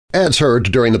Ads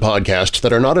heard during the podcast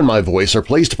that are not in my voice are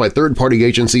placed by third-party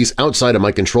agencies outside of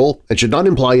my control and should not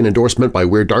imply an endorsement by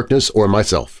Weird Darkness or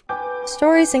myself.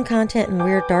 Stories and content in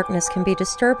Weird Darkness can be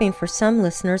disturbing for some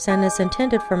listeners and is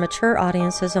intended for mature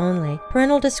audiences only.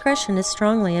 Parental discretion is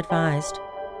strongly advised.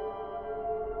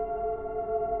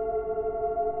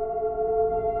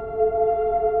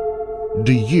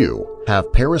 Do you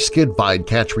have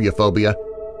PARASKEDVIDEKATRIAPHOBIA?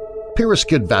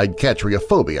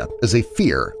 PARASKEDVIDEKATRIAPHOBIA is a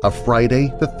fear of Friday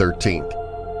the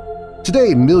 13th.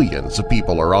 Today, millions of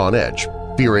people are on edge,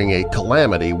 fearing a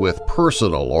calamity with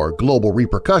personal or global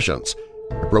repercussions,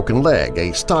 a broken leg,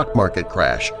 a stock market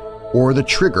crash, or the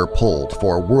trigger pulled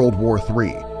for World War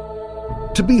III.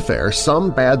 To be fair,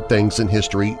 some bad things in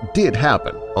history did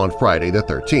happen on Friday the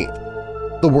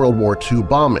 13th. The World War II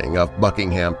bombing of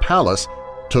Buckingham Palace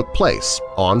took place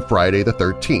on Friday the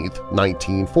 13th,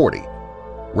 1940.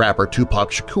 Rapper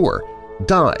Tupac Shakur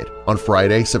died on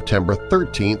Friday, September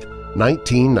 13,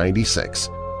 1996.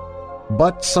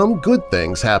 But some good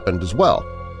things happened as well.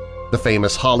 The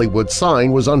famous Hollywood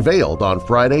sign was unveiled on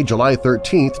Friday, July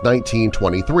 13,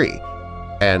 1923,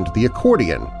 and the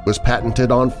accordion was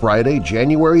patented on Friday,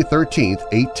 January 13,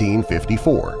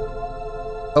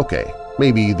 1854. Okay,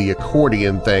 maybe the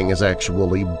accordion thing is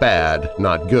actually bad,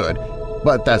 not good,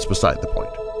 but that's beside the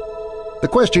point. The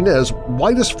question is,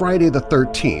 why does Friday the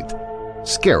 13th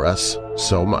scare us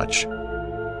so much?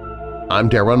 I'm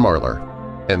Darren Marlar,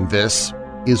 and this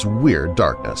is Weird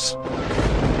Darkness.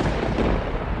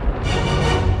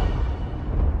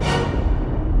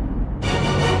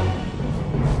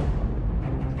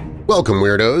 Welcome,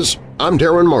 Weirdos! I'm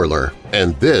Darren Marlar,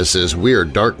 and this is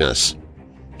Weird Darkness.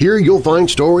 Here you'll find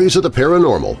stories of the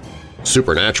paranormal,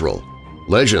 supernatural,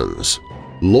 legends,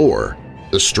 lore,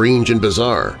 the strange and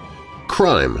bizarre,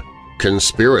 crime,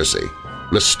 conspiracy,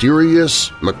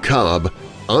 mysterious, macabre,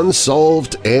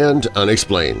 unsolved, and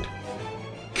unexplained.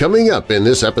 Coming up in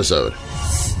this episode,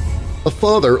 a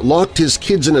father locked his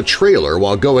kids in a trailer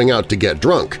while going out to get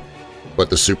drunk, but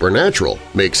the supernatural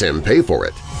makes him pay for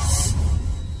it.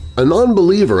 A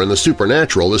non-believer in the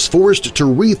supernatural is forced to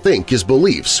rethink his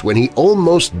beliefs when he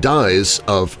almost dies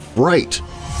of fright.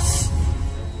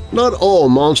 Not all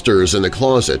monsters in the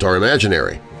closet are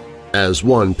imaginary, as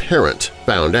one parent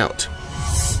found out.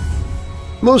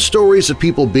 Most stories of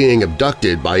people being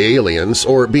abducted by aliens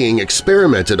or being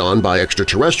experimented on by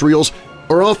extraterrestrials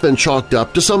are often chalked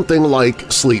up to something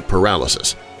like sleep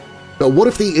paralysis. But what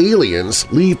if the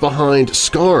aliens leave behind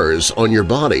scars on your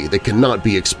body that cannot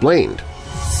be explained?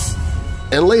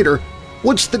 And later,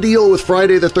 what's the deal with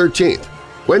Friday the 13th?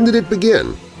 When did it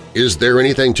begin? Is there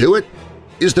anything to it?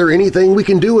 Is there anything we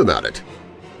can do about it?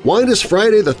 Why does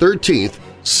Friday the 13th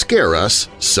scare us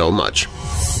so much?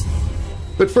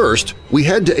 But first, we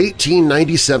head to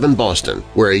 1897 Boston,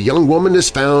 where a young woman is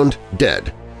found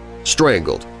dead,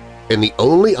 strangled, and the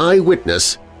only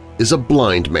eyewitness is a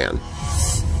blind man.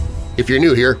 If you're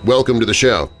new here, welcome to the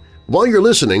show. While you're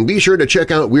listening, be sure to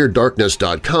check out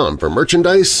WeirdDarkness.com for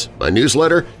merchandise, my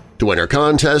newsletter, to enter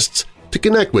contests, to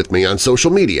connect with me on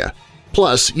social media.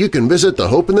 Plus, you can visit the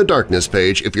Hope in the Darkness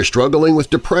page if you're struggling with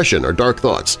depression or dark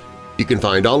thoughts. You can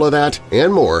find all of that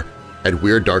and more at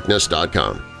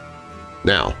WeirdDarkness.com.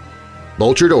 Now,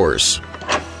 bolt your doors,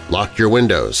 lock your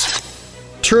windows,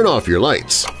 turn off your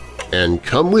lights, and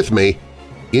come with me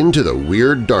into the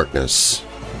Weird Darkness.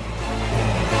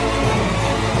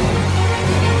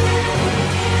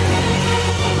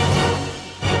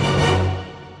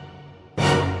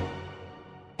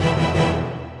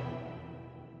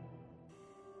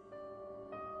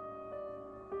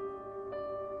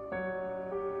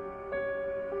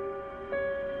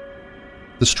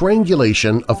 The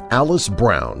strangulation of Alice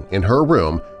Brown in her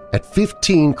room at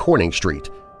 15 Corning Street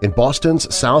in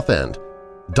Boston's South End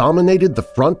dominated the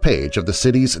front page of the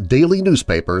city's daily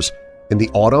newspapers in the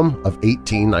autumn of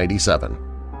 1897.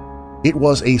 It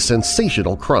was a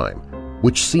sensational crime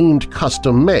which seemed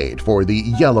custom-made for the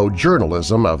yellow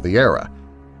journalism of the era,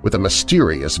 with a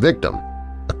mysterious victim,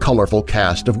 a colorful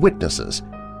cast of witnesses,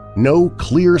 no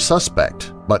clear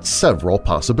suspect but several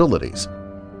possibilities.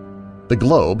 The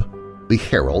Globe, the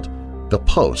Herald, the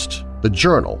Post, the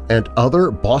Journal, and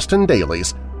other Boston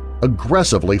dailies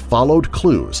aggressively followed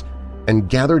clues and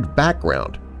gathered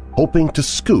background, hoping to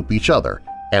scoop each other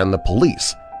and the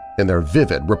police in their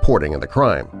vivid reporting of the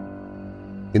crime.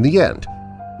 In the end,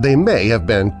 they may have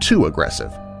been too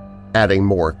aggressive, adding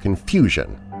more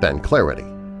confusion than clarity.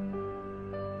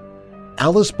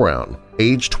 Alice Brown,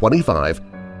 age 25,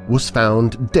 was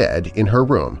found dead in her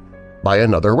room by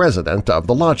another resident of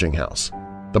the lodging house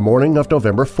the morning of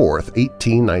November 4,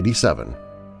 1897.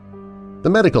 The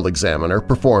medical examiner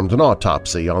performed an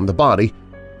autopsy on the body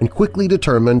and quickly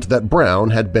determined that Brown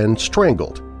had been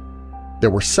strangled. There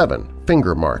were 7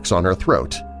 finger marks on her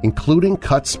throat, including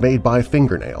cuts made by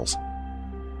fingernails.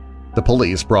 The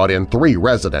police brought in 3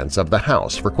 residents of the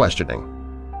house for questioning: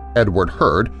 Edward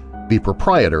Hurd, the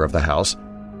proprietor of the house,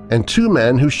 and 2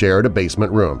 men who shared a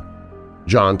basement room,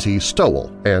 John T.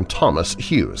 Stowell and Thomas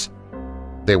Hughes.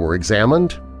 They were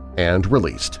examined and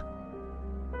released.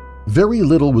 Very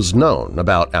little was known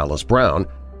about Alice Brown,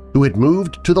 who had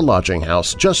moved to the lodging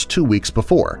house just 2 weeks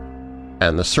before,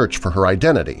 and the search for her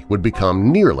identity would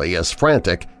become nearly as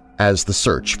frantic as the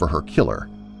search for her killer.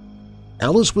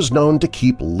 Alice was known to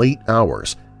keep late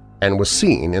hours and was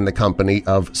seen in the company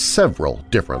of several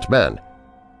different men.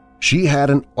 She had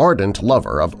an ardent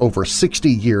lover of over 60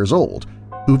 years old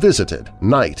who visited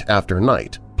night after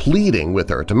night, pleading with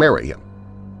her to marry him.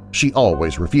 She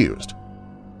always refused.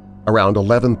 Around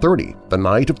 11:30 the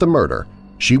night of the murder,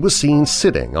 she was seen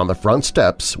sitting on the front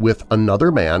steps with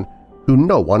another man who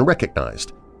no one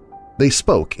recognized. They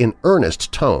spoke in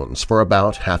earnest tones for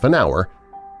about half an hour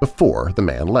before the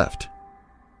man left.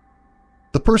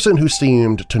 The person who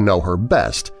seemed to know her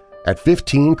best at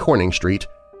 15 Corning Street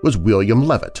was William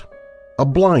Levitt, a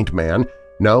blind man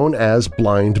known as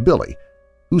Blind Billy,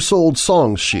 who sold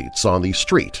song sheets on the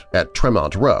street at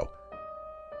Tremont Row.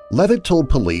 Levitt told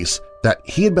police that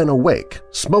he had been awake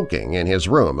smoking in his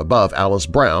room above Alice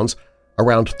Brown's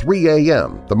around 3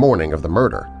 a.m. the morning of the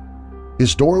murder.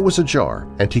 His door was ajar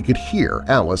and he could hear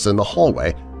Alice in the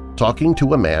hallway talking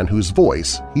to a man whose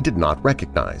voice he did not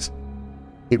recognize.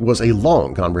 It was a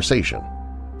long conversation.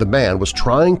 The man was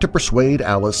trying to persuade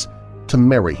Alice to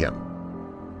marry him.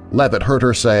 Levitt heard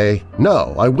her say,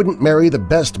 "No, I wouldn't marry the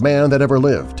best man that ever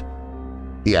lived."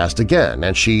 He asked again,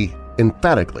 and she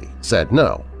emphatically said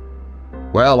no.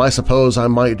 "Well, I suppose I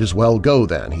might as well go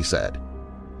then," he said.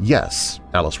 "Yes,"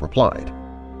 Alice replied.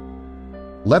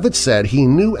 Levitt said he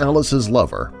knew Alice's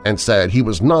lover and said he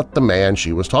was not the man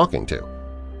she was talking to.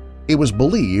 It was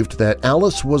believed that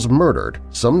Alice was murdered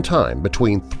sometime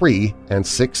between 3 and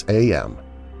 6 a.m.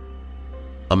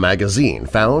 A magazine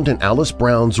found in Alice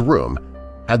Brown's room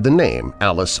had the name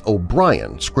Alice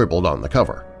O'Brien scribbled on the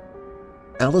cover.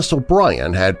 Alice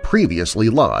O'Brien had previously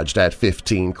lodged at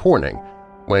 15 Corning.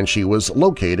 When she was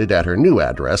located at her new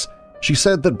address, she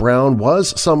said that Brown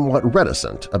was somewhat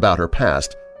reticent about her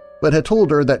past, but had told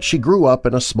her that she grew up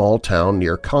in a small town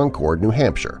near Concord, New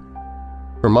Hampshire.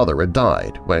 Her mother had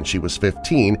died when she was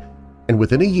 15, and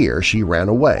within a year she ran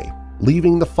away,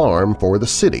 leaving the farm for the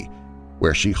city,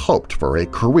 where she hoped for a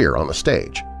career on the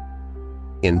stage.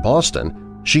 In Boston,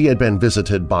 she had been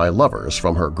visited by lovers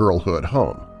from her girlhood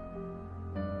home.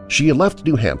 She had left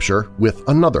New Hampshire with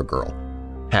another girl,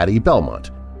 Hattie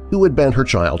Belmont, who had been her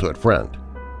childhood friend.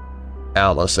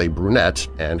 Alice, a brunette,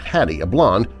 and Hattie, a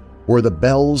blonde, were the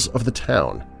belles of the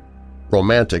town.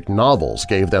 Romantic novels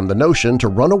gave them the notion to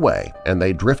run away, and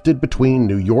they drifted between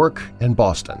New York and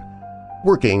Boston,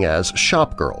 working as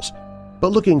shopgirls,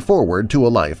 but looking forward to a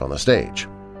life on the stage.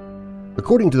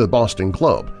 According to the Boston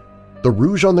Globe, the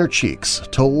rouge on their cheeks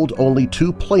told only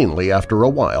too plainly after a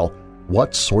while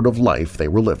what sort of life they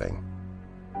were living.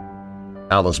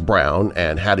 Alice Brown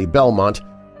and Hattie Belmont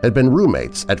had been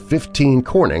roommates at 15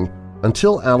 Corning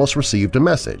until Alice received a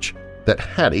message that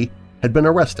Hattie had been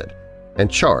arrested and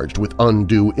charged with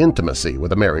undue intimacy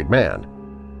with a married man.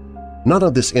 None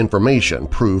of this information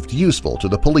proved useful to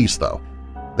the police, though.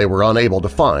 They were unable to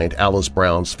find Alice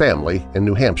Brown's family in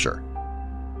New Hampshire.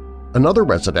 Another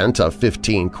resident of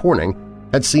 15 Corning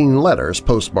had seen letters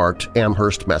postmarked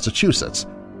Amherst, Massachusetts,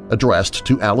 addressed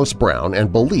to Alice Brown,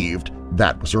 and believed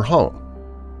that was her home.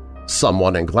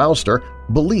 Someone in Gloucester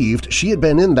believed she had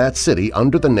been in that city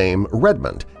under the name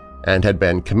Redmond and had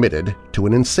been committed to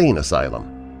an insane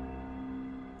asylum.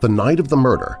 The night of the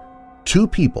murder, 2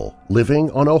 people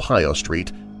living on Ohio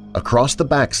Street across the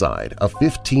backside of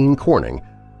 15 Corning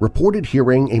reported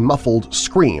hearing a muffled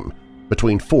scream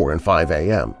between 4 and 5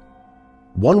 a.m.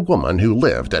 One woman who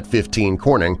lived at 15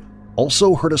 Corning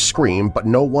also heard a scream, but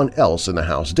no one else in the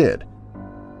house did.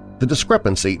 The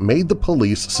discrepancy made the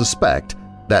police suspect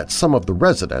that some of the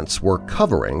residents were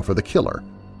covering for the killer.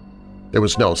 There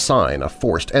was no sign of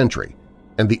forced entry,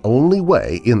 and the only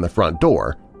way in the front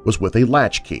door was with a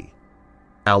latchkey.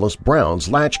 Alice Brown's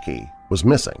latchkey was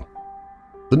missing.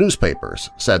 The newspapers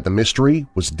said the mystery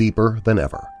was deeper than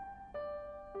ever.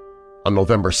 On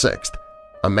November 6th,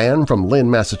 a man from Lynn,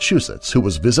 Massachusetts, who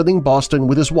was visiting Boston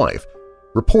with his wife,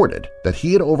 reported that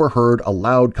he had overheard a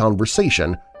loud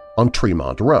conversation on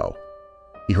Tremont Row.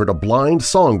 He heard a blind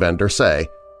song vendor say,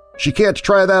 "She can't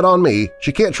try that on me,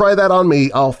 she can't try that on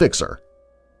me, I'll fix her."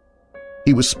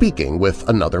 He was speaking with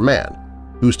another man,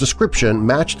 whose description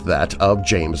matched that of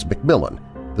James McMillan,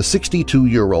 the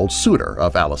 62-year-old suitor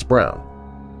of Alice Brown.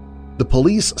 The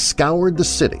police scoured the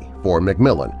city for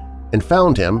McMillan and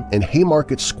found him in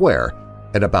Haymarket Square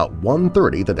at about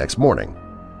 1:30 the next morning.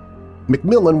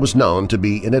 McMillan was known to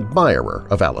be an admirer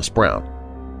of Alice Brown.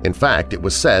 In fact, it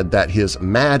was said that his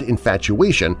mad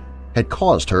infatuation had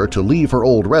caused her to leave her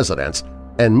old residence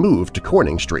and move to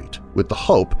Corning Street with the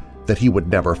hope that he would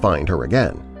never find her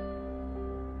again.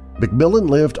 McMillan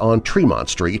lived on Tremont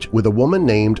Street with a woman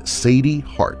named Sadie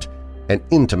Hart, an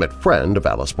intimate friend of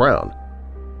Alice Brown.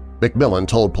 McMillan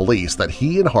told police that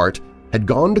he and Hart had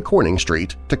gone to Corning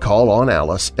Street to call on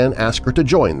Alice and ask her to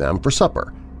join them for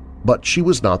supper, but she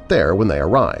was not there when they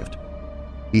arrived.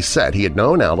 He said he had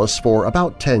known Alice for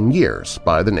about 10 years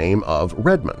by the name of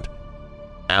Redmond.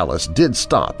 Alice did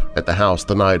stop at the house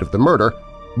the night of the murder,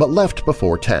 but left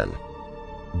before 10.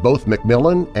 Both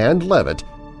McMillan and Levitt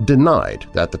denied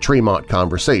that the Tremont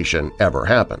conversation ever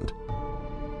happened.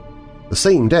 The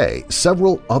same day,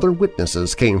 several other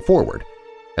witnesses came forward,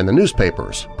 and the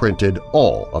newspapers printed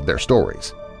all of their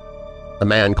stories. A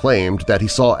man claimed that he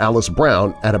saw Alice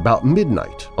Brown at about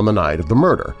midnight on the night of the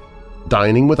murder,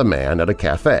 dining with a man at a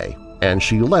cafe, and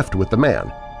she left with the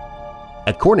man.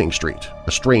 At Corning Street,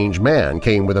 a strange man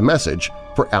came with a message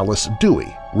for Alice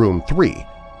Dewey, room 3.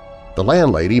 The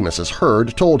landlady, Mrs.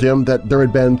 Hurd, told him that there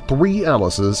had been 3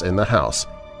 Alices in the house,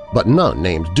 but none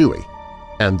named Dewey,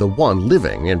 and the one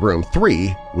living in room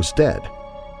 3 was dead.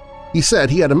 He said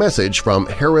he had a message from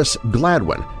Harris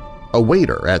Gladwin, a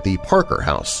waiter at the Parker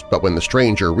House, but when the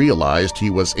stranger realized he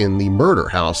was in the murder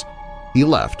house, he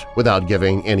left without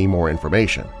giving any more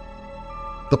information.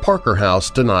 The Parker House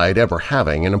denied ever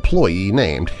having an employee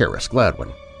named Harris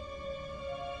Gladwin.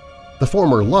 The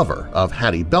former lover of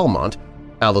Hattie Belmont,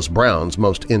 Alice Brown's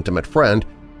most intimate friend,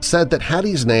 said that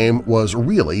Hattie's name was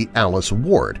really Alice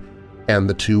Ward, and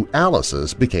the two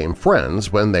Alices became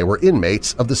friends when they were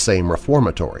inmates of the same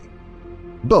reformatory.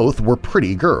 Both were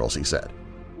pretty girls, he said,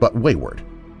 but wayward.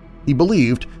 He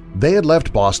believed they had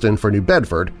left Boston for New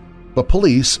Bedford, but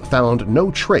police found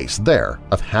no trace there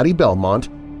of Hattie Belmont,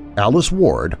 Alice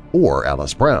Ward, or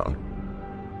Alice Brown.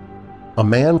 A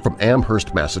man from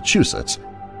Amherst, Massachusetts,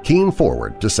 came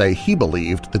forward to say he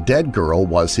believed the dead girl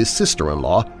was his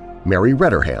sister-in-law, Mary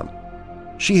Redderham.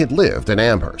 She had lived in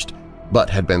Amherst, but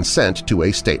had been sent to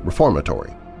a state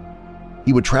reformatory.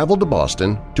 He would travel to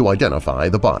Boston to identify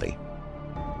the body.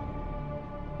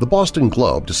 The Boston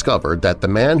Globe discovered that the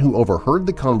man who overheard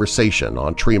the conversation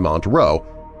on Tremont Row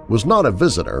was not a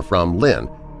visitor from Lynn,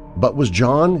 but was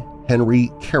John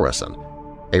Henry Carrison,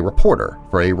 a reporter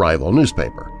for a rival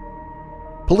newspaper.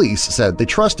 Police said they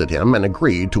trusted him and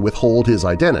agreed to withhold his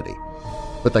identity,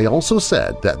 but they also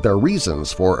said that their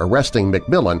reasons for arresting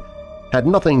McMillan had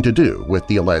nothing to do with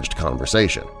the alleged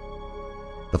conversation.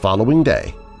 The following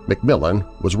day, McMillan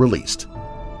was released.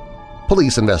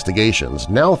 Police investigations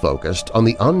now focused on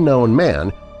the unknown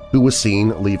man who was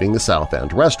seen leaving the South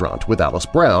End restaurant with Alice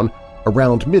Brown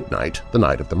around midnight the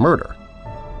night of the murder.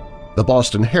 The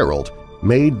Boston Herald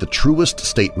made the truest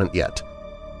statement yet.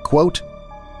 Quote,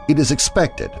 "It is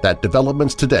expected that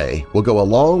developments today will go a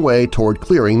long way toward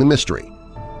clearing the mystery,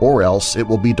 or else it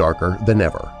will be darker than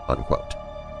ever." Unquote.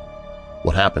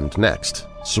 What happened next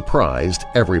surprised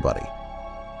everybody.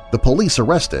 The police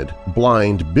arrested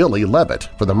blind Billy Levitt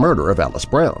for the murder of Alice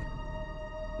Brown.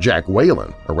 Jack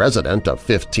Whalen, a resident of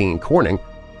 15 Corning,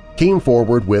 came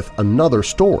forward with another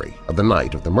story of the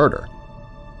night of the murder.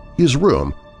 His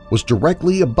room was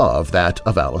directly above that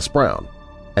of Alice Brown,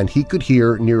 and he could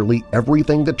hear nearly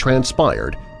everything that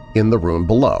transpired in the room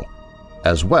below,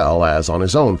 as well as on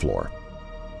his own floor.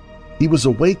 He was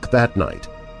awake that night,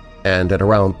 and at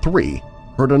around 3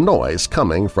 heard a noise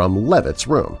coming from Levitt's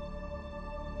room.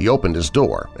 He opened his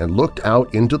door and looked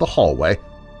out into the hallway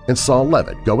and saw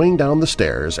Levitt going down the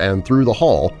stairs and through the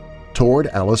hall toward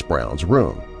Alice Brown's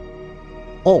room.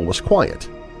 All was quiet.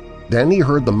 Then he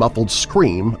heard the muffled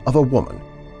scream of a woman.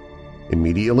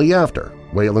 Immediately after,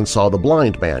 Whalen saw the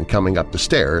blind man coming up the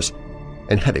stairs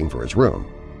and heading for his room.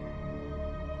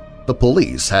 The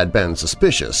police had been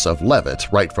suspicious of Levitt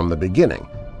right from the beginning.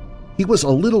 He was a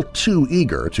little too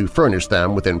eager to furnish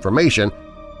them with information,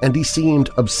 and he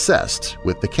seemed obsessed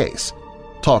with the case,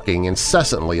 talking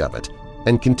incessantly of it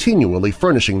and continually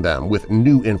furnishing them with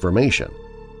new information.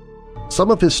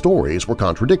 Some of his stories were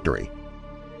contradictory.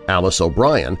 Alice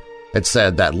O'Brien had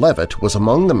said that Levitt was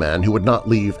among the men who would not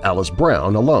leave Alice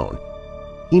Brown alone.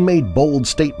 He made bold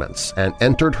statements and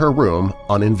entered her room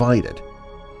uninvited.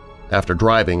 After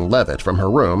driving Levitt from her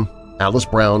room, Alice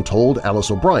Brown told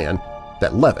Alice O'Brien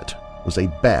that Levitt was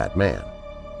a bad man.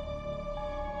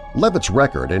 Levitt's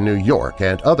record in New York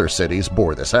and other cities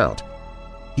bore this out.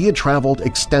 He had traveled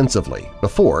extensively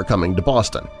before coming to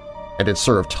Boston and had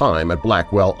served time at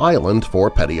Blackwell Island for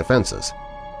petty offenses.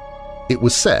 It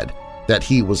was said that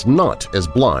he was not as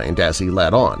blind as he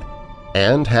let on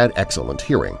and had excellent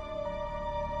hearing.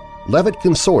 Levitt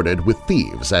consorted with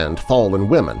thieves and fallen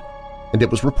women, and it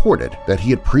was reported that he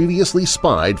had previously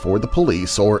spied for the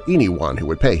police or anyone who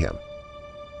would pay him.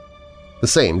 The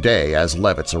same day as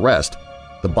Levitt's arrest,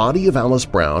 the body of Alice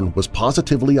Brown was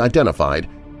positively identified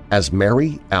as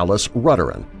Mary Alice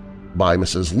Rudderan by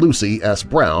Mrs. Lucy S.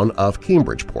 Brown of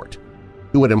Cambridgeport,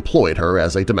 who had employed her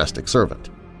as a domestic servant.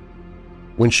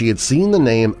 When she had seen the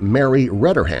name Mary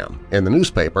Redderham in the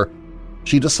newspaper,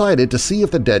 she decided to see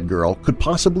if the dead girl could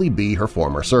possibly be her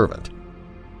former servant.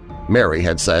 Mary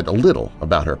had said little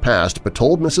about her past but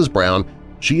told Mrs. Brown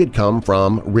she had come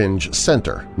from Rindge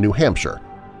Center, New Hampshire,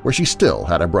 where she still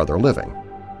had a brother living.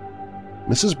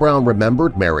 Mrs. Brown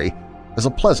remembered Mary as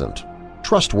a pleasant,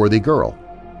 trustworthy girl,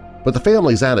 but the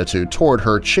family's attitude toward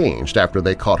her changed after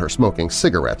they caught her smoking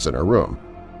cigarettes in her room.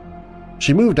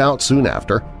 She moved out soon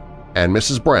after, and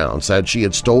Mrs. Brown said she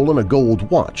had stolen a gold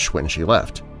watch when she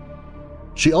left.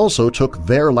 She also took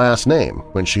their last name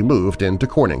when she moved into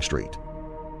Corning Street.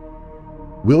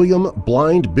 William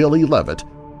Blind Billy Levitt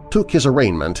took his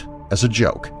arraignment as a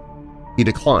joke. He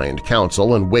declined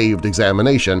counsel and waived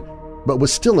examination, but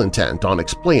was still intent on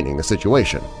explaining the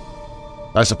situation.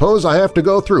 "I suppose I have to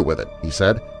go through with it," he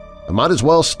said. "I might as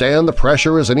well stand the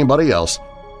pressure as anybody else.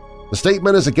 The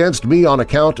statement is against me on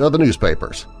account of the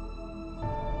newspapers."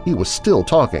 He was still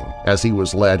talking as he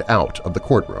was led out of the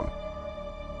courtroom.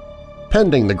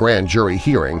 Pending the grand jury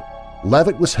hearing,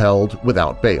 Levitt was held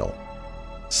without bail.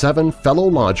 7 fellow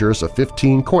lodgers of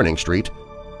 15 Corning Street,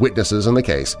 witnesses in the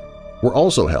case, were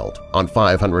also held on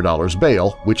 $500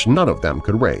 bail, which none of them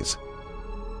could raise.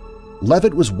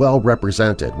 Levitt was well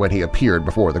represented when he appeared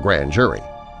before the grand jury.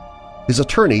 His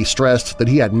attorney stressed that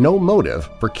he had no motive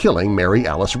for killing Mary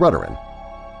Alice Rudderan.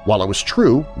 While it was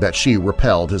true that she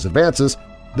repelled his advances,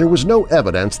 there was no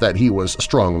evidence that he was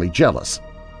strongly jealous.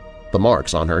 The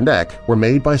marks on her neck were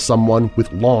made by someone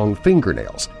with long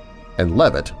fingernails, and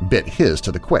Levitt bit his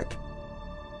to the quick.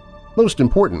 Most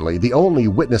importantly, the only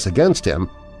witness against him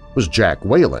was Jack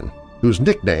Whalen, whose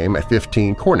nickname at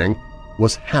 15 Corning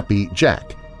was Happy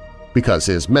Jack, because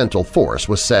his mental force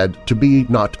was said to be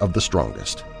not of the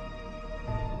strongest.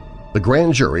 The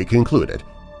grand jury concluded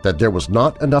that there was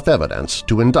not enough evidence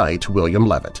to indict William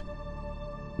Levitt.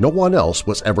 No one else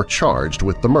was ever charged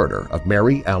with the murder of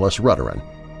Mary Alice Rudderan,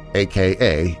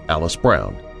 a.k.a. Alice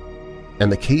Brown, and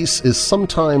the case is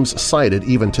sometimes cited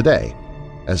even today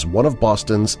as one of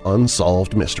Boston's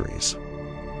unsolved mysteries.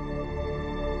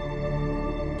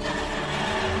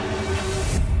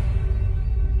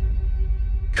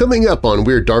 Coming up on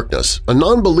Weird Darkness, a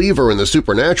non-believer in the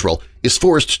supernatural is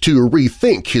forced to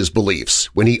rethink his beliefs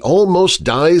when he almost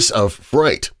dies of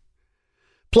fright.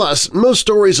 Plus, most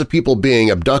stories of people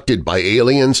being abducted by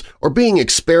aliens or being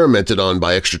experimented on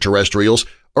by extraterrestrials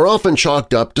are often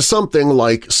chalked up to something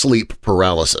like sleep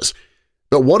paralysis.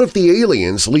 But what if the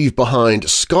aliens leave behind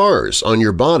scars on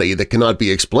your body that cannot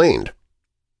be explained?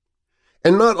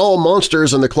 And not all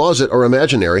monsters in the closet are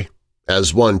imaginary,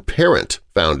 as one parent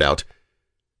found out.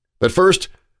 But first,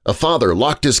 a father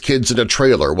locked his kids in a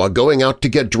trailer while going out to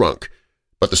get drunk,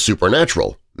 but the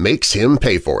supernatural makes him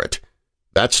pay for it.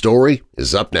 That story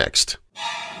is up next.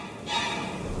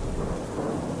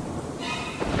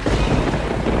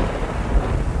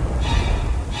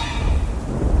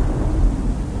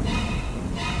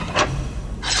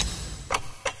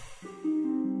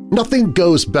 Nothing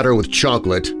goes better with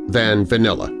chocolate than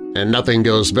vanilla, and nothing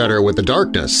goes better with the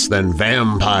darkness than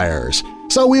vampires.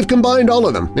 So we've combined all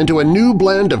of them into a new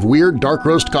blend of weird dark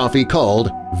roast coffee called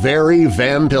Very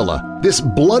Vampilla. This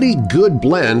bloody good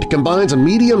blend combines a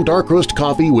medium dark roast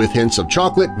coffee with hints of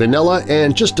chocolate, vanilla,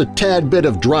 and just a tad bit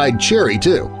of dried cherry,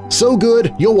 too. So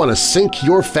good, you'll want to sink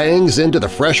your fangs into the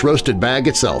fresh roasted bag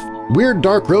itself. Weird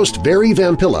Dark Roast Very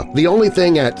Vampilla, the only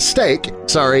thing at stake –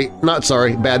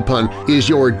 bad pun – is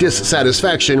your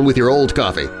dissatisfaction with your old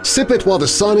coffee. Sip it while the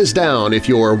sun is down if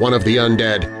you're one of the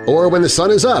undead, or when the sun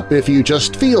is up if you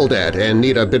just feel dead and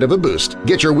need a bit of a boost.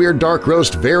 Get your Weird Dark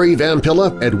Roast Very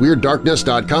Vampilla at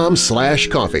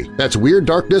WeirdDarkness.com/coffee. That's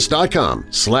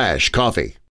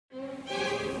WeirdDarkness.com/coffee.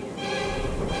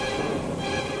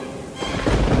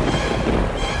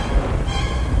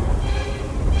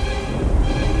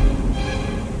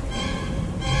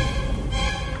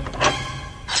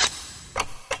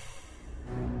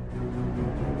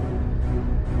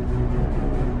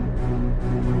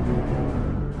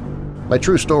 My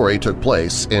true story took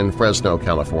place in Fresno,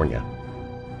 California.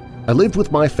 I lived with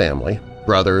my family,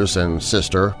 brothers and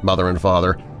sister, mother and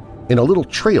father, in a little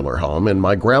trailer home in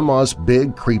my grandma's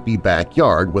big, creepy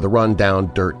backyard with a run-down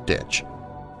dirt ditch.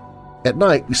 At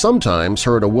night, we sometimes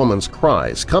heard a woman's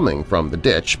cries coming from the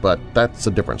ditch, but that's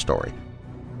a different story.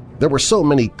 There were so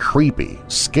many creepy,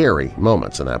 scary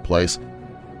moments in that place,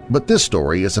 but this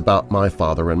story is about my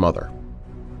father and mother.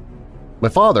 My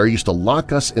father used to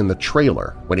lock us in the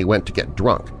trailer when he went to get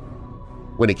drunk.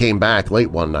 When he came back late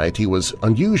one night, he was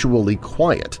unusually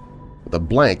quiet, with a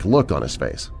blank look on his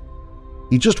face.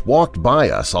 He just walked by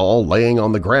us all laying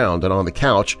on the ground and on the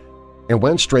couch and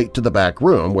went straight to the back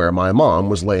room where my mom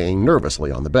was laying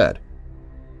nervously on the bed.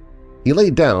 He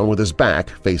laid down with his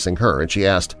back facing her and she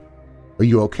asked, "Are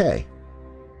you okay?"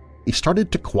 He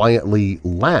started to quietly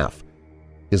laugh,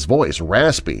 his voice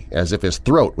raspy as if his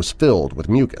throat was filled with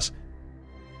mucus.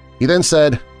 He then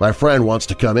said, "My friend wants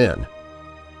to come in."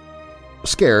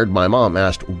 Scared, my mom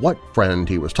asked what friend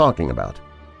he was talking about.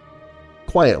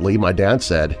 Quietly, my dad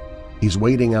said, "He's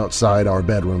waiting outside our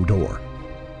bedroom door."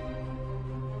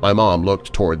 My mom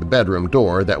looked toward the bedroom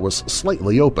door that was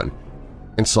slightly open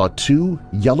and saw two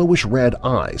yellowish-red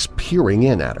eyes peering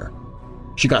in at her.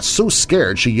 She got so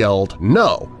scared she yelled,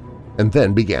 "No!" and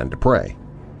then began to pray.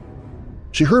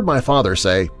 She heard my father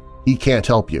say, "He can't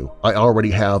help you. I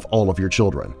already have all of your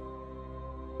children."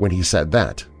 When he said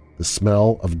that, the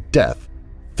smell of death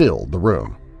filled the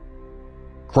room.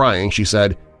 Crying, she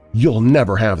said, "You'll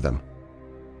never have them."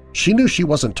 She knew she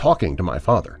wasn't talking to my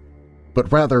father, but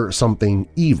rather something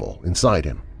evil inside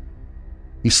him.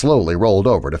 He slowly rolled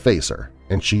over to face her,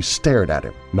 and she stared at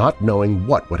him, not knowing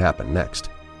what would happen next.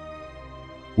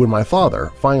 When my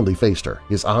father finally faced her,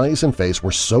 his eyes and face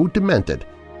were so demented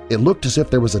it looked as if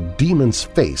there was a demon's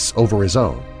face over his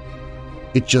own.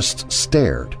 It just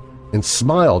stared and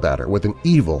smiled at her with an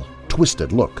evil,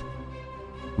 twisted look.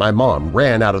 My mom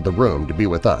ran out of the room to be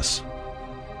with us,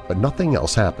 but nothing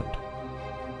else happened.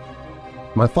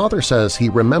 My father says he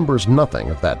remembers nothing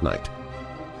of that night.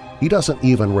 He doesn't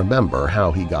even remember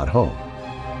how he got home.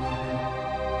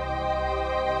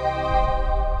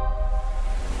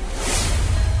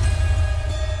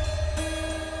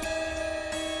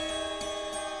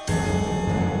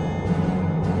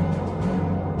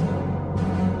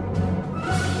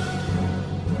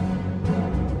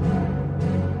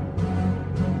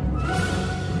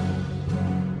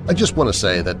 I just want to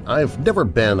say that I've never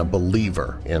been a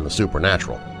believer in the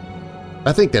supernatural.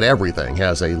 I think that everything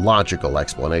has a logical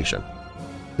explanation.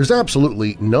 There's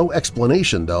absolutely no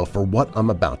explanation, though, for what I'm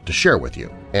about to share with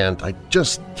you, and I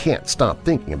just can't stop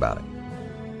thinking about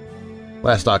it.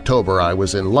 Last October, I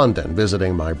was in London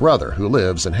visiting my brother who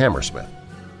lives in Hammersmith.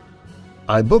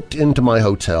 I booked into my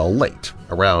hotel late,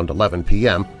 around 11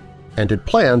 p.m., and had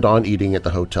planned on eating at the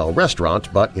hotel restaurant,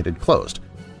 but it had closed.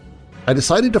 I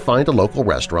decided to find a local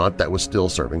restaurant that was still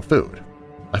serving food.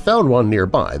 I found one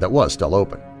nearby that was still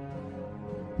open.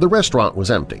 The restaurant was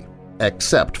empty,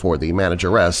 except for the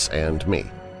manageress and me.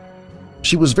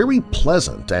 She was very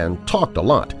pleasant and talked a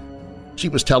lot. She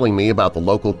was telling me about the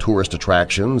local tourist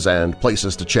attractions and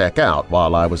places to check out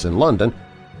while I was in London,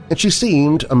 and she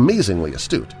seemed amazingly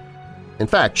astute. In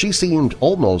fact, she seemed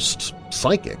almost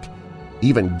psychic,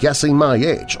 even guessing my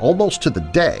age almost to the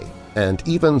day, and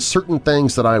even certain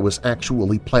things that I was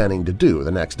actually planning to do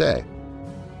the next day.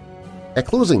 At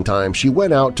closing time, she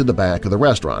went out to the back of the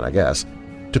restaurant, I guess,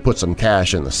 to put some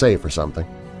cash in the safe or something.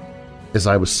 As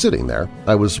I was sitting there,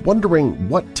 I was wondering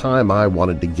what time I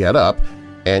wanted to get up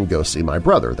and go see my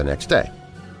brother the next day.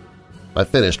 I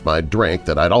finished my drink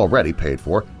that I'd already paid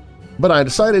for, but I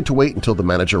decided to wait until the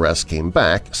manageress came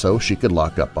back so she could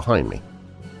lock up behind me.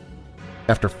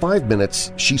 After 5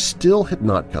 minutes, she still had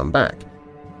not come back,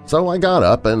 so I got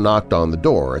up and knocked on the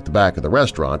door at the back of the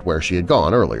restaurant where she had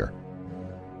gone earlier.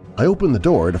 I opened the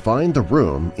door to find the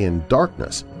room in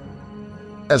darkness.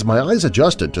 As my eyes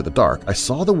adjusted to the dark, I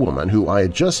saw the woman who I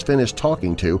had just finished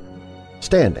talking to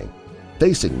standing,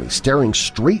 facing me, staring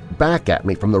straight back at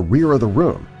me from the rear of the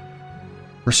room.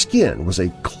 Her skin was a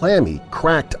clammy,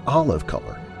 cracked olive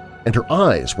color, and her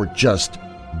eyes were just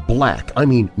black, I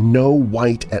mean no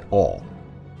white at all.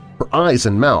 Her eyes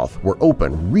and mouth were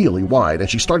open really wide, and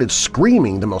she started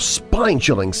screaming the most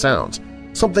spine-chilling sounds,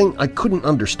 something I couldn't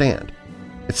understand.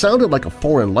 It sounded like a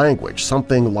foreign language,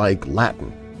 something like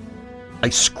Latin. I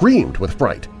screamed with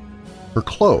fright. Her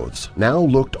clothes now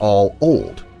looked all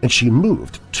old, and she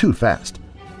moved too fast.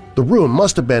 The room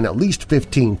must have been at least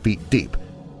 15 feet deep.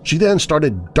 She then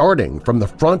started darting from the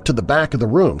front to the back of the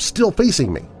room, still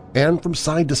facing me, and from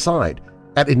side to side,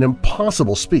 at an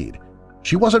impossible speed.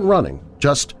 She wasn't running,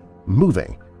 just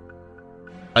moving.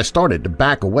 I started to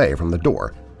back away from the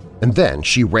door, and then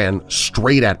she ran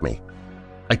straight at me.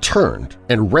 I turned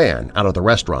and ran out of the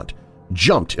restaurant,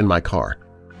 jumped in my car.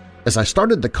 As I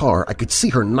started the car, I could see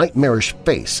her nightmarish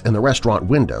face in the restaurant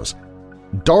windows,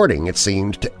 darting, it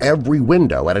seemed, to every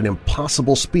window at an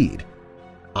impossible speed.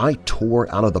 I tore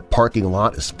out of the parking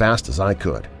lot as fast as I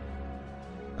could.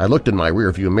 I looked in my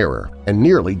rearview mirror and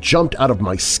nearly jumped out of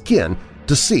my skin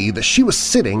to see that she was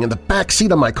sitting in the back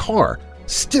seat of my car,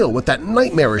 still with that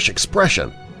nightmarish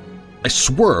expression. I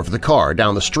swerved the car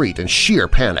down the street in sheer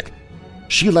panic.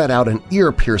 She let out an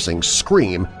ear-piercing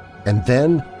scream and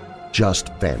then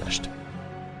just vanished.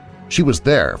 She was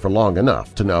there for long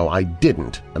enough to know I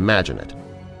didn't imagine it.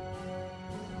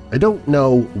 I don't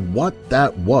know what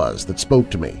that was that spoke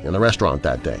to me in the restaurant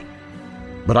that day,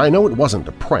 but I know it wasn't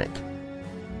a prank.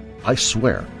 I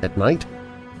swear, at night,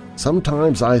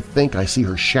 sometimes I think I see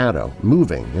her shadow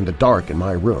moving in the dark in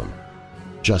my room,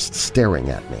 just staring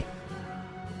at me.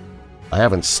 I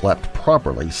haven't slept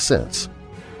properly since,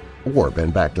 or been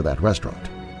back to that restaurant.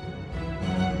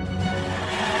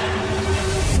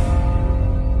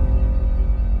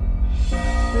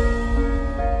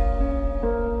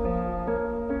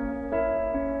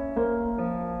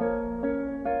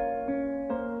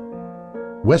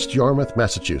 West Yarmouth,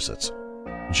 Massachusetts,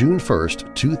 June 1,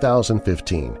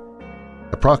 2015,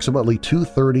 approximately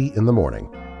 2:30 in the morning.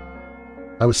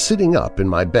 I was sitting up in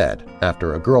my bed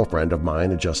after a girlfriend of mine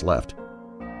had just left.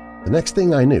 The next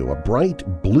thing I knew, a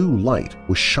bright blue light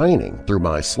was shining through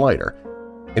my slider,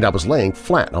 and I was laying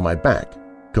flat on my back,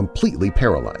 completely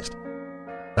paralyzed.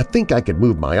 I think I could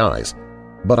move my eyes,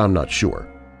 but I'm not sure.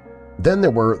 Then there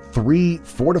were 3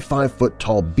 4 to 5 foot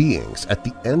tall beings at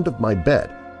the end of my bed.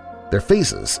 Their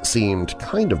faces seemed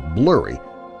kind of blurry,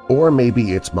 or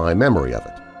maybe it's my memory of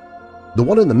it. The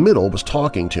one in the middle was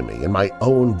talking to me in my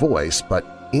own voice,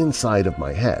 but inside of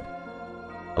my head.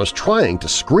 I was trying to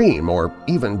scream or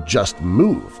even just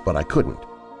move, but I couldn't.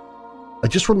 I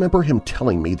just remember him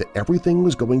telling me that everything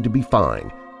was going to be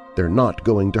fine. They're not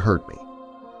going to hurt me.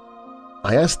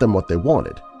 I asked them what they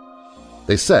wanted.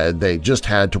 They said they just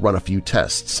had to run a few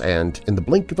tests, and in the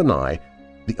blink of an eye,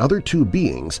 the other 2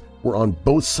 beings were on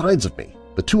both sides of me.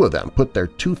 The 2 of them put their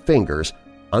 2 fingers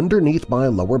underneath my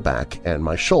lower back and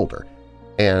my shoulder,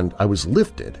 and I was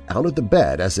lifted out of the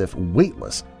bed as if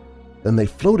weightless. Then they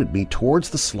floated me towards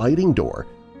the sliding door,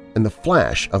 and the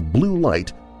flash of blue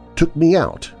light took me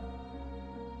out.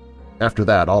 After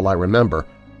that, all I remember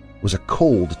was a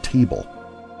cold table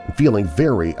and feeling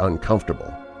very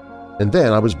uncomfortable. And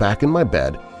then I was back in my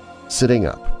bed, sitting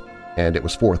up, and it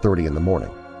was 4:30 in the morning.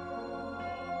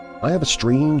 I have a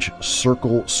strange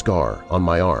circle scar on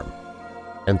my arm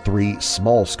and 3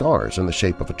 small scars in the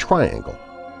shape of a triangle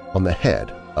on the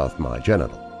head of my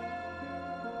genital.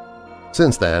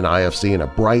 Since then, I have seen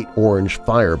a bright orange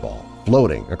fireball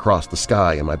floating across the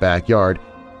sky in my backyard,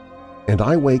 and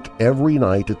I wake every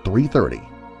night at 3:30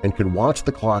 and can watch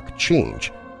the clock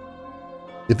change.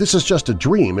 If this is just a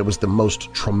dream, it was the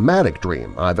most traumatic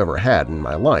dream I've ever had in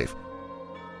my life,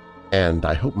 and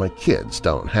I hope my kids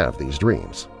don't have these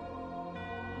dreams.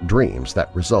 Dreams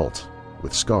that result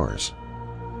with scars.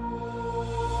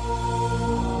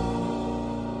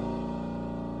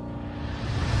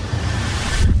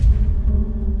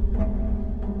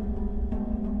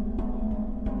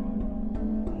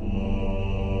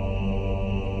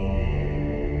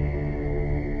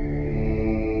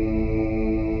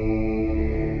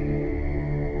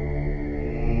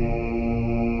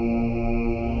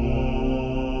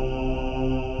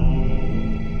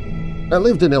 I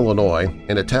lived in Illinois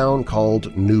in a town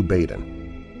called New Baden.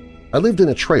 I lived in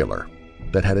a trailer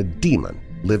that had a demon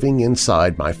living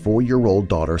inside my 4-year-old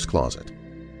daughter's closet.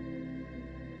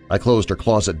 I closed her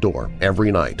closet door every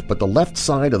night, but the left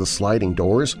side of the sliding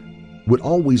doors would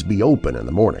always be open in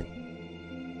the morning.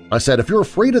 I said, "If you're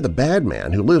afraid of the bad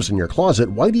man who lives in your closet,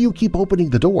 why do you keep opening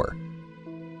the door?"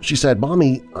 She said,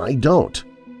 "Mommy, I don't.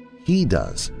 He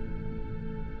does."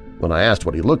 When I asked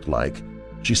what he looked like,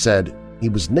 she said he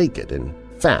was naked and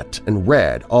fat and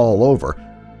red all over,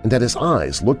 and that his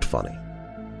eyes looked funny.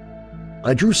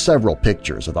 I drew several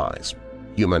pictures of eyes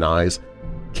 – human eyes,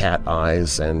 cat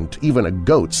eyes, and even a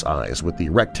goat's eyes with the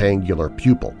rectangular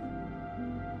pupil.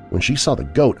 When she saw the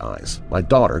goat eyes, my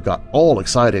daughter got all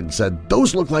excited and said,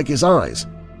 "Those look like his eyes."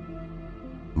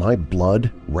 My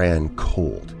blood ran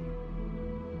cold.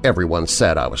 Everyone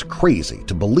said I was crazy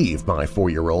to believe my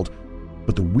 4-year-old,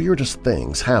 but the weirdest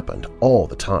things happened all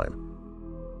the time.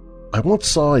 I once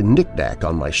saw a knick-knack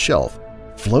on my shelf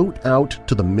float out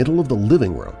to the middle of the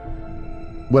living room.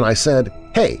 When I said,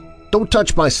 "Hey, don't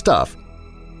touch my stuff,"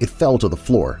 it fell to the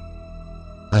floor.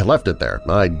 I left it there.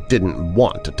 I didn't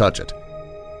want to touch it.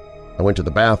 I went to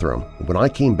the bathroom, and when I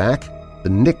came back, the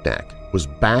knick-knack was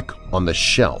back on the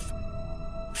shelf.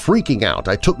 Freaking out,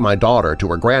 I took my daughter to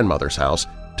her grandmother's house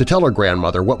to tell her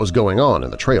grandmother what was going on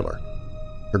in the trailer.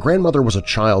 Her grandmother was a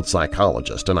child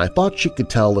psychologist, and I thought she could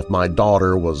tell if my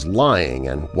daughter was lying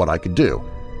and what I could do.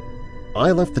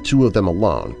 I left the two of them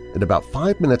alone, and about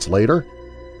 5 minutes later,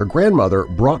 her grandmother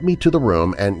brought me to the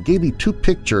room and gave me 2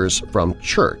 pictures from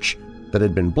church that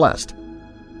had been blessed.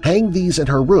 "Hang these in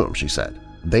her room," she said.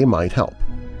 "They might help."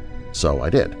 So I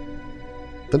did.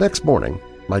 The next morning,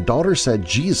 my daughter said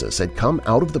Jesus had come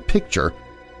out of the picture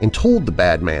and told the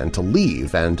bad man to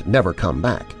leave and never come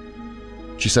back.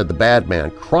 She said the bad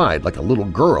man cried like a little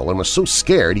girl and was so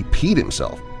scared he peed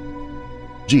himself.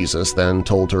 Jesus then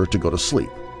told her to go to sleep,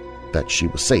 that she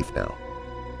was safe now.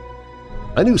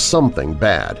 I knew something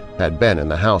bad had been in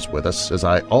the house with us, as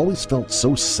I always felt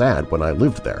so sad when I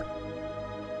lived there.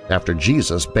 After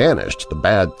Jesus banished the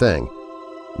bad thing,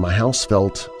 my house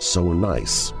felt so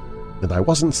nice, and I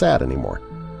wasn't sad anymore.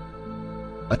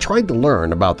 I tried to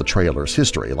learn about the trailer's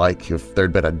history, like if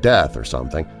there'd been a death or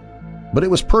something, but it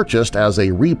was purchased as a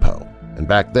repo, and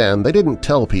back then they didn't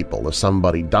tell people if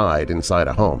somebody died inside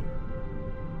a home.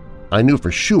 I knew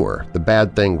for sure the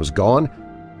bad thing was gone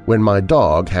when my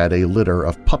dog had a litter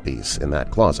of puppies in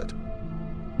that closet.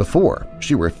 Before,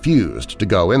 she refused to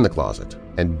go in the closet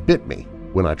and bit me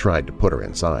when I tried to put her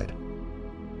inside.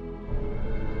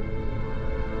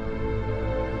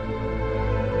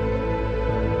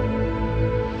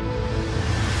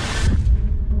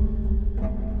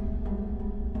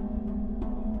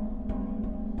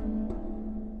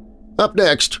 Up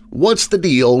next, what's the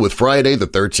deal with Friday the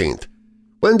 13th?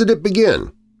 When did it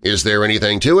begin? Is there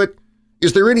anything to it?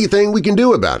 Is there anything we can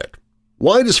do about it?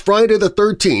 Why does Friday the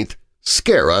 13th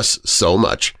scare us so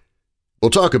much?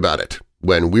 We'll talk about it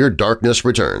when Weird Darkness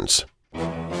returns.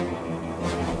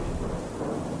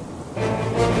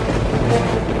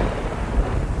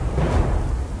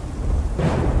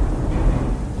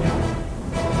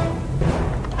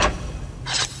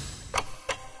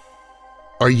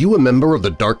 Are you a member of the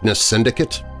Darkness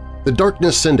Syndicate? The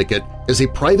Darkness Syndicate is a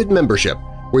private membership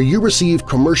where you receive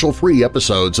commercial-free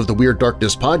episodes of the Weird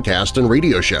Darkness podcast and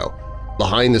radio show,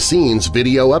 behind-the-scenes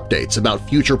video updates about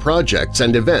future projects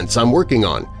and events I'm working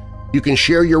on. You can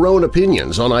share your own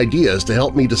opinions on ideas to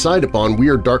help me decide upon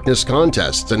Weird Darkness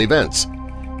contests and events.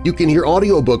 You can hear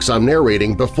audiobooks I'm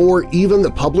narrating before even the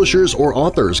publishers or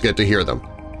authors get to hear them.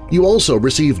 You also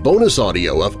receive bonus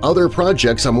audio of other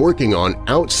projects I'm working on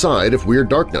outside of Weird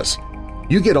Darkness.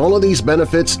 You get all of these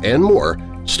benefits and more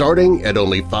starting at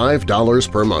only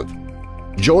 $5 per month.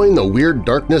 Join the Weird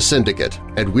Darkness Syndicate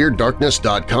at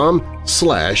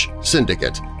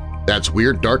WeirdDarkness.com/syndicate. That's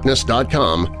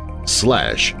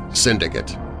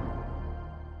WeirdDarkness.com/syndicate.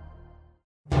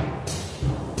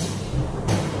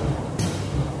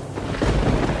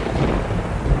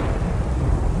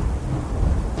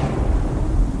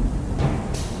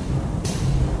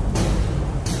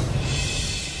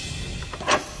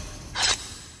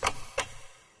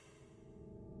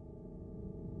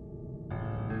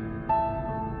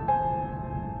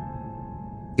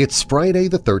 It's Friday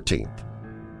the 13th,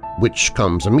 which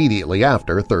comes immediately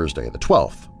after Thursday the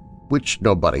 12th, which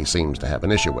nobody seems to have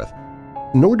an issue with.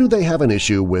 Nor do they have an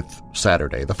issue with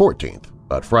Saturday the 14th,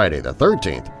 but Friday the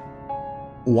 13th.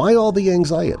 Why all the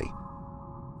anxiety?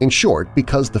 In short,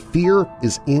 because the fear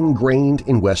is ingrained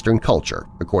in Western culture,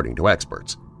 according to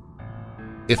experts.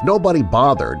 If nobody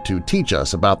bothered to teach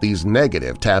us about these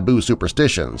negative taboo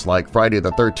superstitions like Friday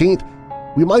the 13th,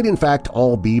 we might in fact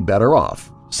all be better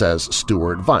off, says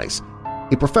Stuart Weiss,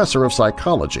 a professor of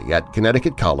psychology at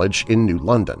Connecticut College in New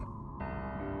London.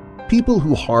 People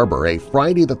who harbor a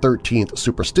Friday the 13th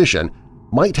superstition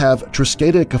might have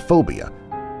triskaidekaphobia.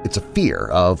 It's a fear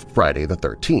of Friday the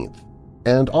 13th,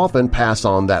 and often pass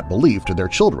on that belief to their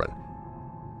children.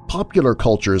 Popular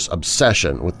culture's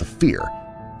obsession with the fear,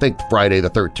 think Friday the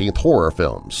 13th horror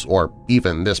films, or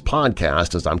even this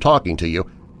podcast as I'm talking to you,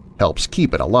 helps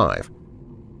keep it alive.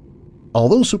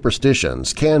 Although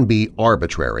superstitions can be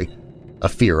arbitrary, a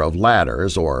fear of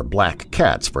ladders or black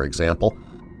cats, for example,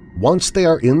 once they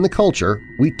are in the culture,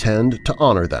 we tend to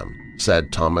honor them,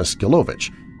 said Thomas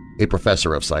Gilovich, a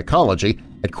professor of psychology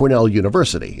at Cornell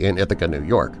University in Ithaca, New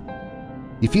York.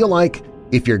 You feel like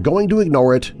if you're going to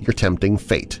ignore it, you're tempting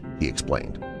fate, he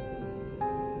explained.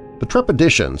 The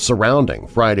trepidation surrounding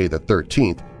Friday the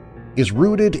 13th is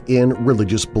rooted in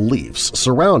religious beliefs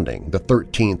surrounding the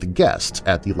 13th guest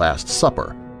at the Last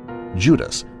Supper,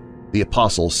 Judas, the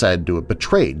apostle said to have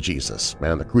betrayed Jesus,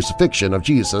 and the crucifixion of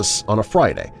Jesus on a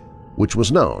Friday, which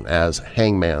was known as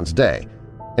Hangman's Day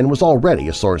and was already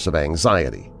a source of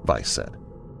anxiety, Weiss said.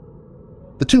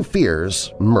 The two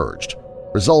fears merged.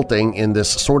 resulting in this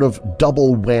sort of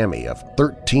double whammy of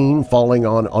 13 falling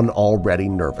on an already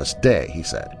nervous day, he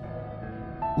said.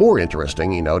 More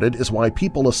interesting, he noted, is why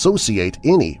people associate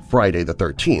any Friday the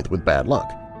 13th with bad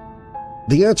luck.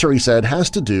 The answer, he said, has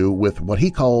to do with what he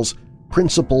calls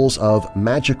principles of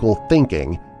magical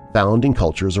thinking found in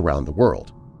cultures around the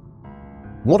world.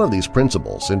 One of these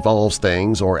principles involves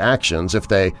things or actions if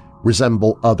they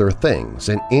resemble other things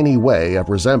in any way of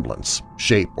resemblance,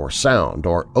 shape or sound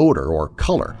or odor or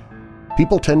color.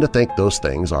 People tend to think those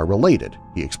things are related,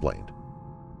 he explained.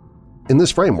 In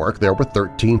this framework, there were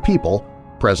 13 people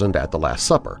present at the Last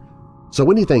Supper,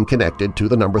 so anything connected to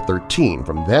the number 13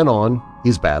 from then on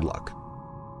is bad luck.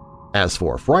 As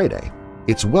for Friday,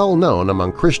 it's well known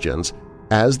among Christians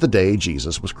as the day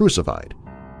Jesus was crucified.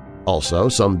 Also,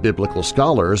 some biblical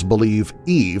scholars believe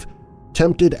Eve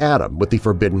tempted Adam with the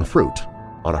forbidden fruit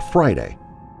on a Friday.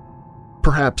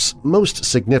 Perhaps most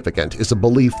significant is a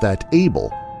belief that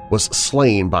Abel was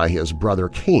slain by his brother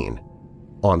Cain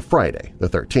on Friday the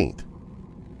 13th.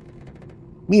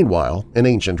 Meanwhile, in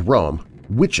ancient Rome,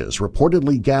 witches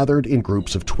reportedly gathered in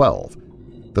groups of 12.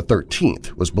 The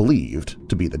 13th was believed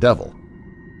to be the devil.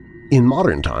 In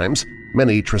modern times,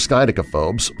 many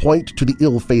triskaidekaphobes point to the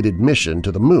ill-fated mission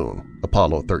to the Moon,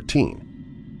 Apollo 13.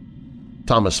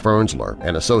 Thomas Fernsler,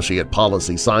 an associate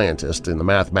policy scientist in the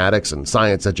Mathematics and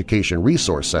Science Education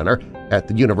Resource Center at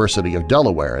the University of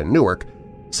Delaware in Newark,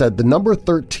 said the number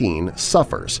 13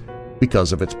 suffers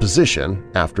because of its position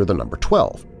after the number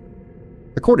 12.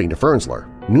 According to Fernsler,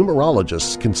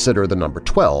 numerologists consider the number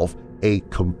 12 a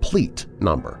complete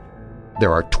number.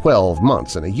 There are 12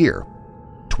 months in a year,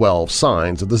 12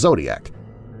 signs of the zodiac,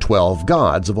 12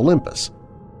 gods of Olympus,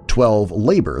 12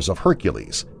 labors of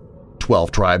Hercules,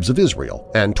 12 tribes of Israel,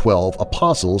 and 12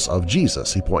 apostles of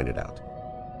Jesus, he pointed out.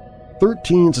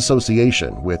 13's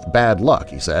association with bad luck,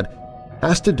 he said,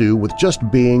 has to do with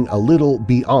just being a little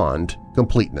beyond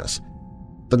completeness.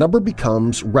 The number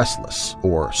becomes restless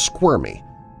or squirmy,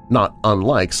 not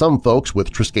unlike some folks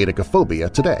with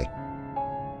triskaidekaphobia today.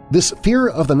 This fear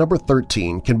of the number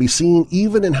 13 can be seen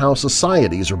even in how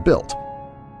societies are built.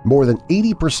 More than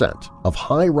 80% of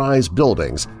high-rise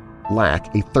buildings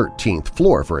lack a 13th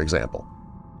floor, for example,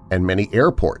 and many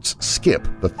airports skip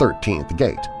the 13th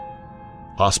gate.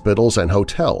 Hospitals and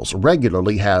hotels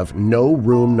regularly have no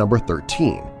room number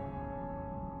 13.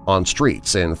 On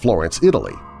streets in Florence,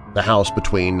 Italy, the house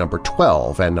between number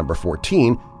 12 and number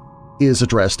 14 is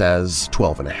addressed as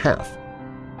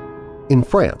 12.5. In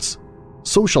France,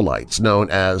 socialites known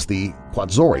as the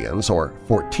Quatzorians or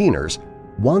 14ers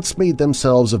once made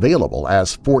themselves available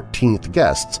as 14th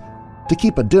guests to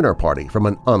keep a dinner party from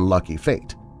an unlucky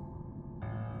fate.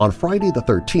 On Friday the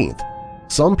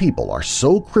 13th, some people are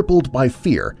so crippled by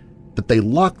fear that they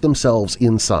lock themselves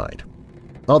inside.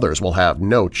 Others will have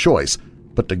no choice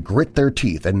but to grit their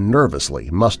teeth and nervously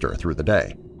muster through the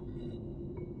day.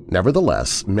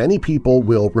 Nevertheless, many people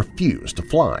will refuse to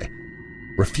fly,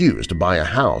 refuse to buy a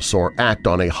house or act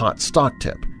on a hot stock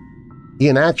tip,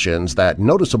 inactions that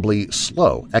noticeably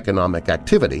slow economic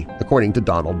activity, according to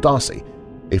Donald Dossie,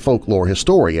 a folklore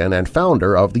historian and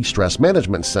founder of the Stress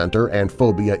Management Center and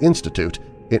Phobia Institute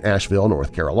in Asheville,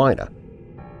 North Carolina.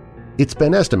 It's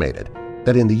been estimated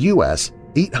that in the U.S.,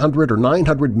 $800 or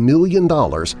 $900 million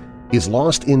is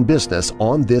lost in business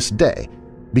on this day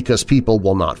because people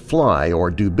will not fly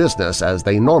or do business as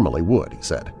they normally would, he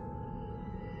said.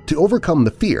 To overcome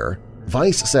the fear,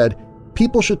 Vice said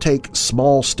people should take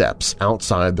small steps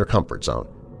outside their comfort zone.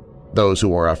 Those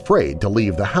who are afraid to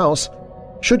leave the house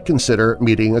should consider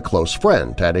meeting a close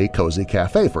friend at a cozy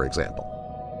cafe, for example.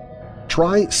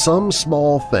 Try some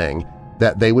small thing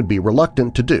that they would be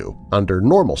reluctant to do under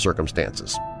normal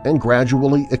circumstances and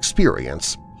gradually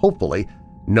experience, hopefully,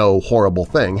 no horrible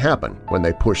thing happen when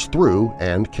they push through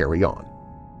and carry on.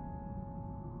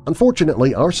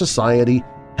 Unfortunately, our society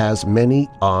has many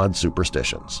odd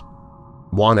superstitions.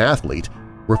 One athlete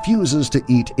refuses to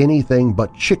eat anything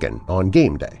but chicken on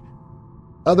game day.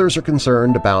 Others are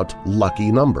concerned about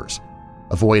lucky numbers,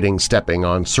 avoiding stepping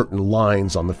on certain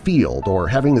lines on the field or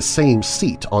having the same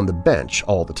seat on the bench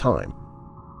all the time.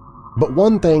 But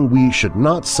one thing we should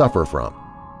not suffer from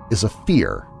is a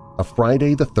fear of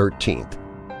Friday the 13th,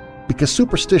 because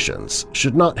superstitions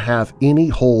should not have any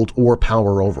hold or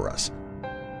power over us.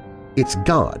 It's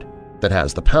God that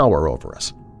has the power over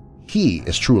us. He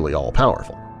is truly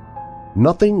all-powerful.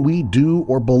 Nothing we do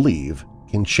or believe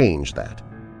can change that,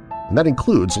 and that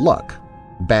includes luck,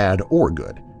 bad or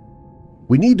good.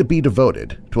 We need to be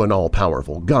devoted to an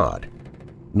all-powerful God,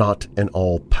 not an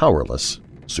all-powerless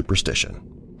superstition.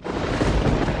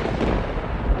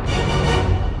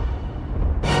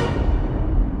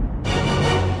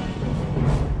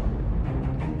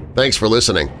 Thanks for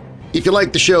listening. If you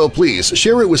like the show, please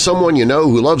share it with someone you know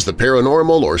who loves the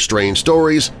paranormal or strange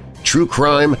stories, true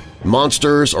crime,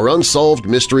 monsters, or unsolved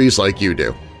mysteries like you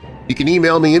do. You can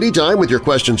email me anytime with your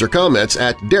questions or comments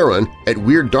at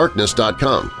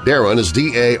darren@weirddarkness.com. Darren is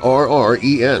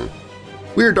D-A-R-R-E-N.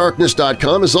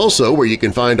 WeirdDarkness.com is also where you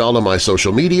can find all of my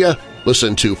social media,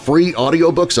 listen to free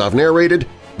audiobooks I've narrated,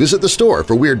 visit the store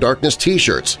for Weird Darkness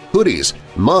t-shirts, hoodies,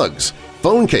 mugs,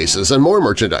 phone cases, and more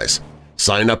merchandise.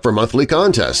 Sign up for monthly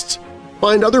contests.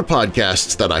 Find other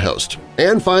podcasts that I host,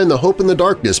 and find the Hope in the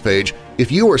Darkness page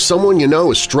if you or someone you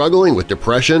know is struggling with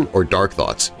depression or dark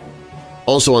thoughts.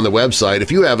 Also on the website,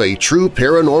 if you have a true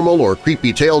paranormal or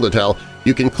creepy tale to tell,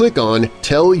 you can click on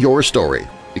Tell Your Story.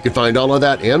 You can find all of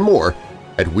that and more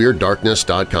at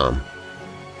WeirdDarkness.com.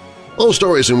 All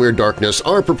stories in Weird Darkness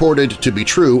are purported to be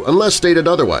true unless stated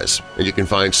otherwise, and you can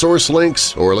find source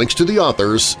links or links to the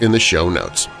authors in the show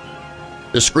notes.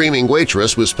 The Screaming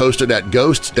Waitress was posted at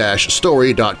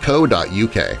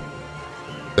ghost-story.co.uk.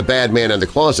 The Bad Man in the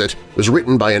Closet was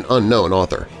written by an unknown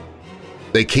author.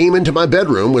 They Came Into My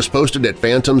Bedroom was posted at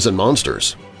Phantoms and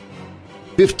Monsters.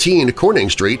 15 Corning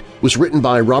Street was written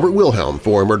by Robert Wilhelm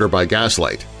for Murder by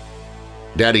Gaslight.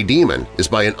 Daddy Demon is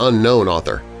by an unknown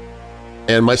author.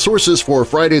 And my sources for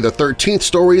Friday the 13th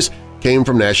stories came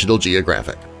from National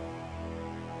Geographic.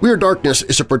 Weird Darkness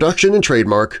is a production and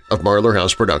trademark of Marlar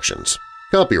House Productions.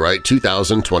 Copyright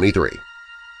 2023.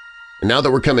 And now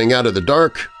that we're coming out of the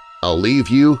dark, I'll leave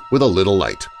you with a little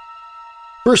light.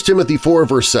 1 Timothy 4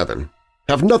 verse 7.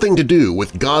 Have nothing to do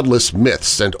with godless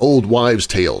myths and old wives'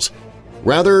 tales.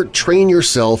 Rather, train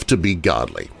yourself to be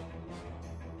godly.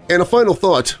 And a final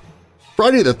thought,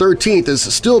 Friday the 13th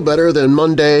is still better than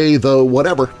Monday the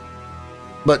whatever.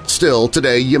 But still,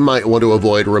 today you might want to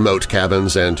avoid remote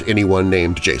cabins and anyone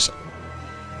named Jason.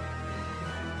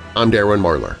 I'm Darren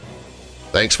Marlar.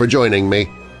 Thanks for joining me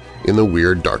in the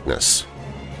Weird Darkness.